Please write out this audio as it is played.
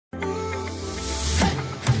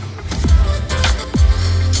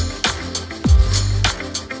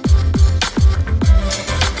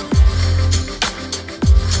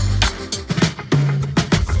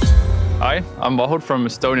I'm Vahur from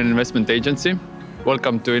Estonian Investment Agency.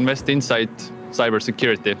 Welcome to Invest Insight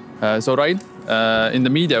Cybersecurity. In the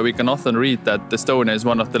media, we can often read that Estonia is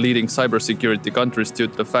one of the leading cybersecurity countries due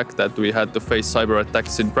to the fact that we had to face cyber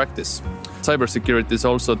attacks in practice. Cybersecurity is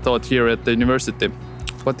also taught here at the university.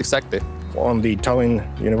 What exactly? On the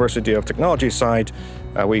Tallinn University of Technology side,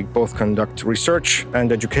 we both conduct research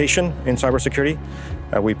and education in cybersecurity.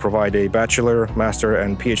 We provide a bachelor, master,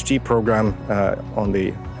 and PhD program on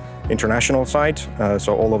the international side.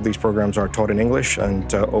 So all of these programs are taught in English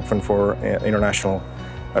and open for international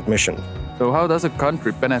admission. So how does a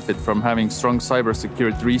country benefit from having strong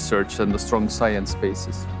cybersecurity research and a strong science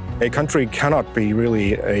basis? A country cannot be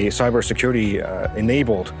really a cybersecurity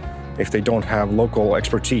enabled if they don't have local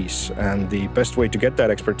expertise. And the best way to get that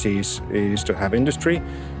expertise is to have industry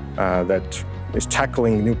that is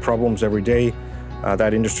tackling new problems every day.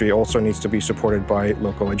 That industry also needs to be supported by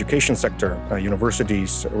local education sector,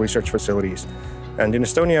 universities, research facilities. And in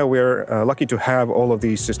Estonia, we're lucky to have all of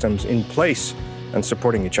these systems in place and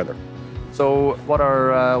supporting each other. So what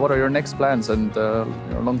are your next plans and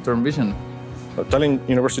your long-term vision? Tallinn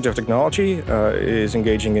University of Technology is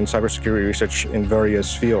engaging in cybersecurity research in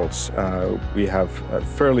various fields. We have a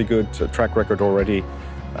fairly good track record already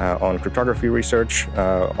on cryptography research,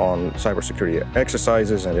 on cybersecurity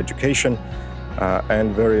exercises and education,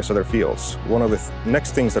 and various other fields. One of the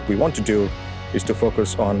next things that we want to do is to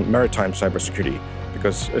focus on maritime cybersecurity,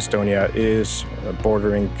 because Estonia is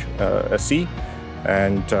bordering a sea,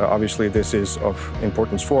 and obviously this is of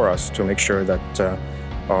importance for us to make sure that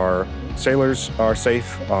our sailors are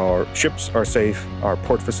safe, our ships are safe, our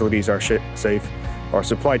port facilities are safe, our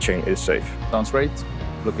supply chain is safe. Sounds great.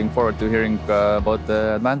 Looking forward to hearing about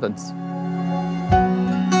the advancements.